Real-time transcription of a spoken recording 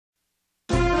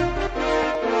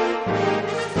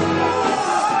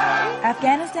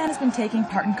Afghanistan has been taking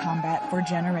part in combat for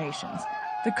generations.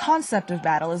 The concept of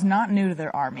battle is not new to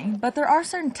their army, but there are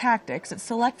certain tactics that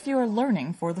select few are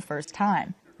learning for the first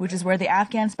time, which is where the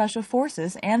Afghan Special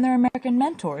Forces and their American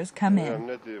mentors come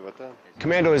in.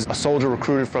 Commando is a soldier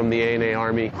recruited from the ANA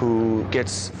Army who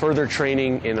gets further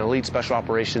training in elite special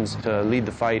operations to lead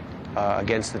the fight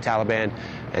against the Taliban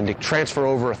and to transfer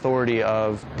over authority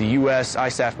of the U.S.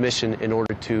 ISAF mission in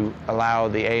order to allow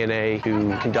the ANA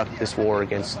to conduct this war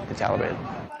against the Taliban.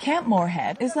 Camp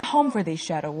Moorhead is the home for these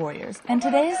shadow warriors, and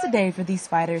today is the day for these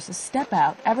fighters to step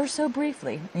out ever so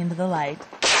briefly into the light.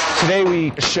 Today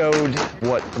we showed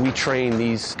what we train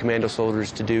these commando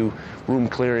soldiers to do: room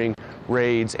clearing,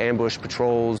 raids, ambush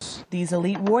patrols. These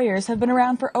elite warriors have been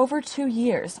around for over 2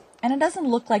 years, and it doesn't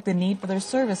look like the need for their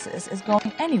services is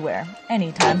going anywhere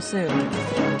anytime soon.